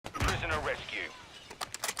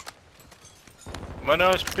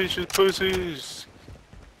Vámonos, pinches pussies.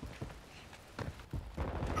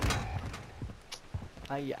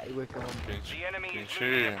 Ay, güey, cabrón.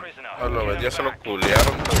 Pinche. A lo ves, ya se lo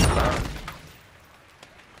culearon, ¿verdad?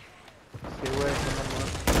 Sí, güey, qué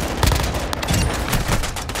mamón.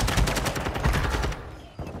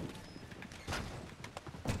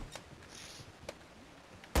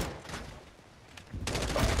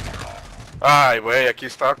 Ay, güey, aquí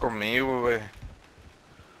estaba conmigo, güey.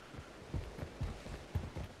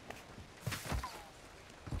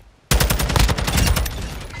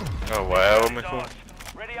 A huevo, mijo.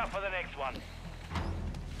 Ready up for the next one.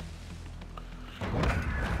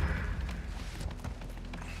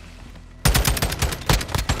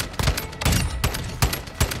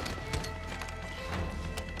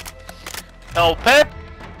 El Pepe.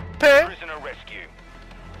 Prisoner rescue.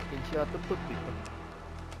 Pinche vato putito.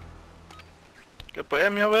 ¿Qué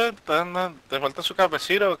pues, mi ver? ¿Te falta su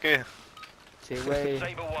cabecita o qué? Sí, güey.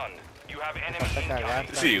 Saber 1, you have enemy Falta cagar.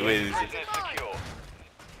 incoming. Sí, güey. Dice. Prisoner secure.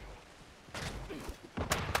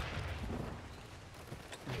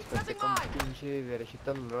 Desperté con pinche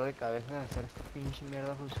derechito al dolor de cabeza de hacer esta pinche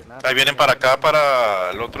mierda funcionar. Ahí vienen para acá,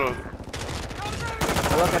 para el otro.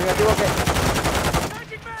 ¿Todo acá arriba, tío, o qué?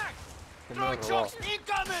 ¿Quién me lo robó?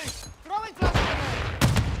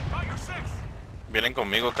 Vienen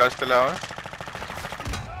conmigo acá a este lado,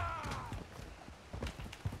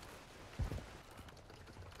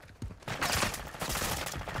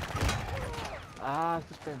 Ah,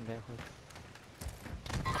 estos pendejos.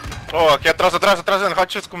 Oh, aquí atrás, en el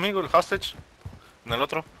hostage conmigo, el hostage. En el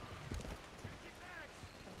otro.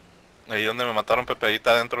 Ahí donde me mataron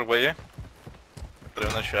Pepeita adentro el güey, Trae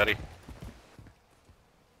una shari.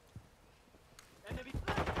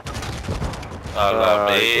 A la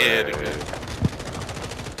verga.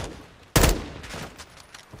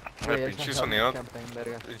 El pinche sonido.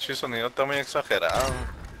 Pinche sonido está muy exagerado.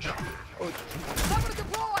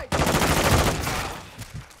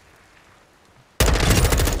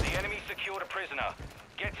 The enemy secured a prisoner.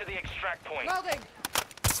 Get to the extract point.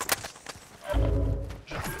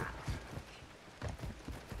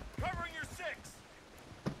 Covering your six.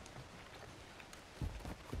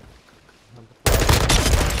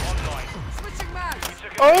 Online. Switching mags.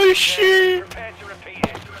 Oh shit! Prepare to repeat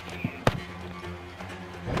it.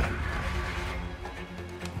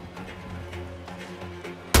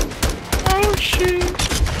 Oh shit.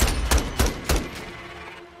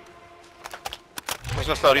 Pues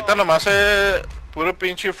hasta ahorita nomás puro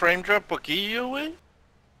pinche frame drop poquillo, güey.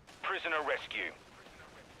 Prisoner rescue.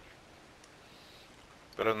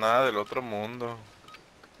 Pero nada del otro mundo.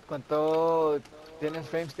 ¿Cuánto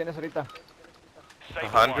frames tienes ahorita? Saber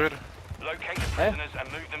 100. 1. Locate the prisoners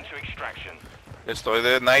and move them to extraction. Estoy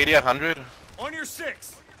de 90 a 100. On your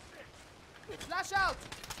six. Flash out.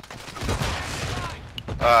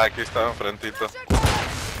 Ah, aquí estaba enfrentito.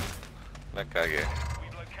 La cagué.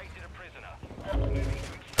 We've located a prisoner. Moving to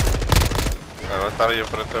extraction. Va a estar ahí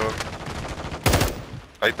enfrente, güey.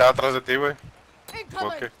 Ahí está atrás de ti, güey. Incoming.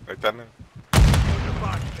 Ok, ahí están. The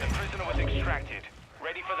prisoner was extracted.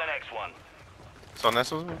 Ready for the next one. ¿Son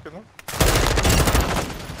esos, güey, que no?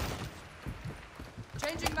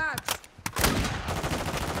 Changing mags.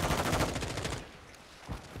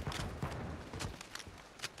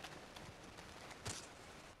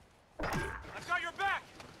 I've got your back.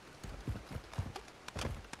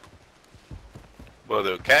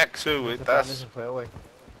 Bueno, Caxu, güey, No sé para dónde estás se fue, güey.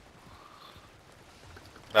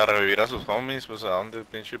 a revivir a sus homies, pues a dónde,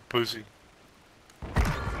 pinche pussy.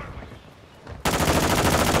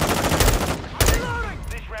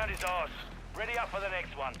 This round is ours. Ready up for the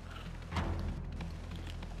next one.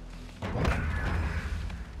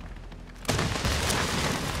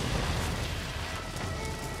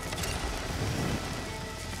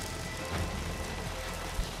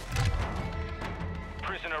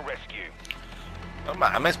 Prisoner rescue. No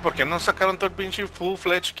mames, ¿por qué no sacaron todo el pinche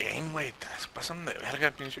full-fledged game, güey? Se pasan de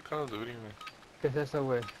verga, pinche Call of Duty, güey. ¿Qué es eso,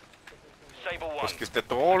 güey? Saber 1. Pues que esté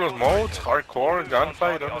todos los modes, hardcore,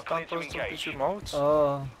 gunfight, ¿dónde están todos estos pinches modes?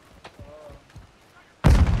 Oh.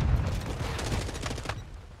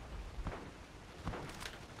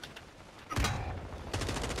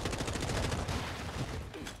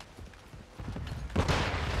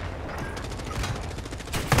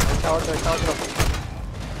 Está otro, está otro.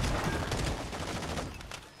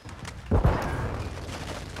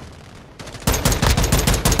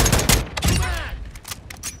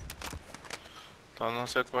 No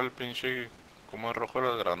sé cuál pinche, como es rojo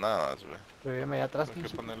las granadas, güey. Revíveme allá atrás, Hay que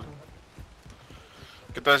pinche. ponerle.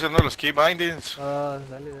 ¿Qué estás haciendo los key bindings? Ah,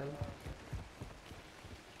 dale, dale.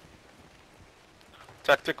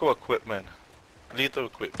 Tactical equipment. Lethal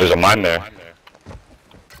equipment. There's a mine there.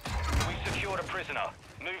 prisoner.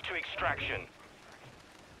 Move to extraction.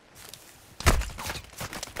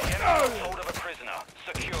 The enemy has hold of a prisoner.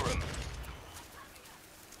 Secure him.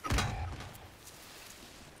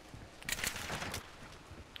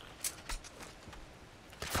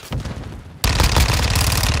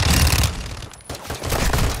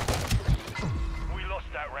 We lost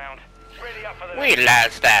that round. Ready up for the We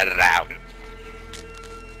lost that round.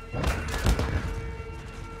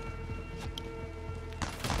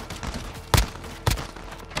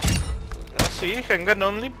 Sí, hang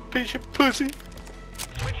only, pinche pussy.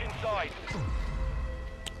 Switch inside.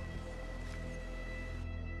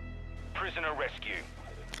 Prisoner rescue.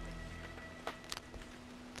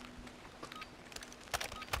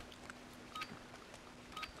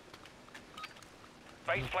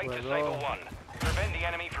 Base plate to Saber 1. Prevent the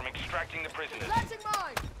enemy from extracting the prisoners. Planting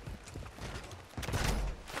mine.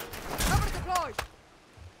 Cover deployed.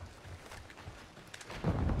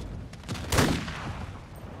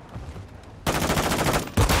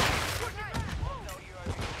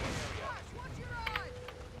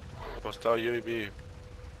 Hostile UAV.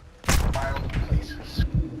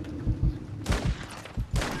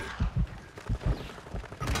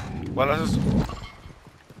 ¿Cuál haces?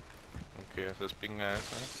 Ok, haces pinga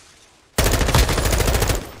esa.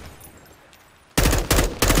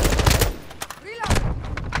 Reload.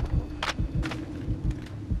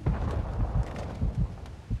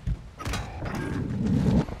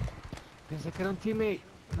 Pensé que era un teammate.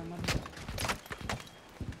 No mames.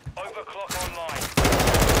 Overclock online.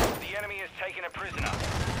 The enemy has taken a prisoner.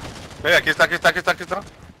 Aquí está, aquí está, aquí está, aquí está.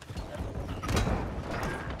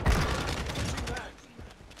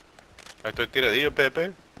 Ahí estoy tiradillo,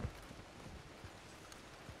 Pepe.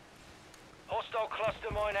 Hostile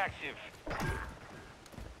cluster mine active.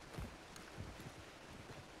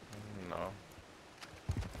 No.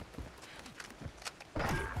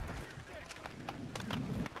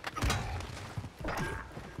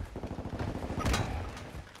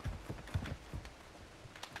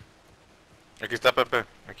 Aquí está Pepe,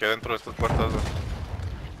 aquí adentro de estas puertas.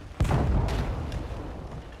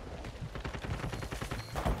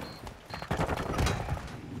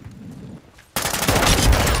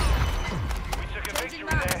 We took a victory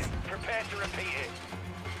there. Prepare to repeat it.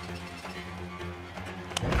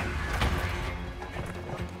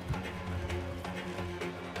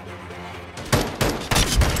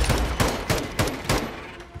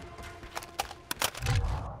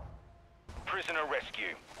 Prisoner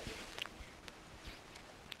rescue.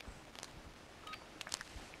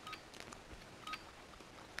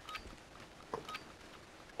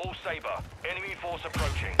 All Saber, enemy force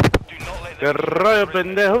approaching. Do not let them ¿Qué rollo, prisoners.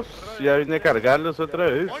 pendejos? Ya vine a cargarlos otra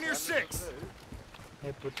vez. On your six.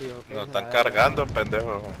 Puto, ¿qué Nos es están nada? cargando,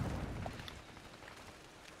 pendejo.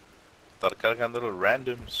 Están cargando los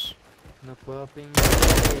randoms. No puedo pingar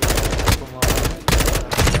como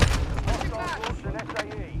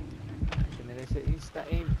tener ese insta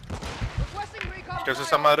aim. Requesting recon. ¿Qué es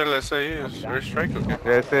esa madre del SI? ¿Es Airstrike o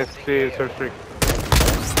qué? Ese sí es el trick.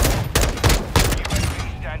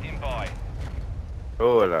 UAV standing by.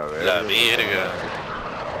 Oh, la La verga. virga.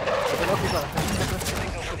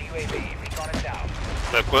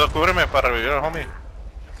 Cúbreme para revivir al homie.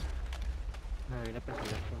 Me vine a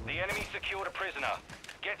perseguir. The enemy secured a prisoner.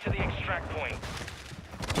 Get to the extract point.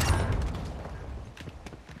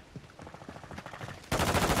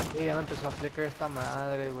 Y ya me empezó a flicker esta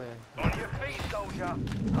madre, güey. On your feet, soldier.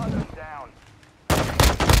 Hunt them down.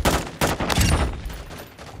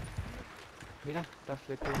 Mira, está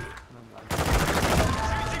flicker. No mames.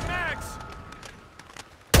 Changing mags.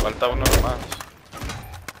 Falta uno más.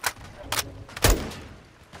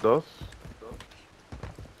 Dos.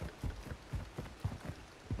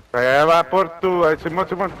 Allá va por tu, ahí, Simón,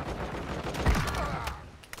 Simón.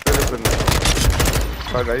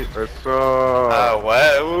 Vale, ahí, eso. Ah,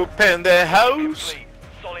 huevo, pendejos.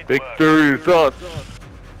 Complete. Solid work. Victory shots.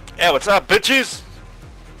 Yeah, what's up, bitches?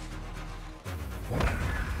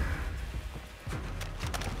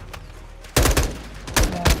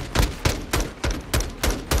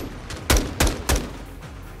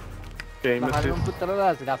 Game Bajaron un assist. putero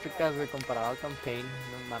las gráficas, güey, comparado al campaign.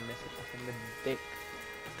 No mames, se pasan de dick.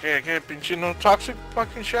 ¿Qué, pinche no toxic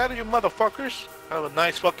fucking shadow, you motherfuckers? Have a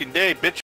nice fucking day, bitch.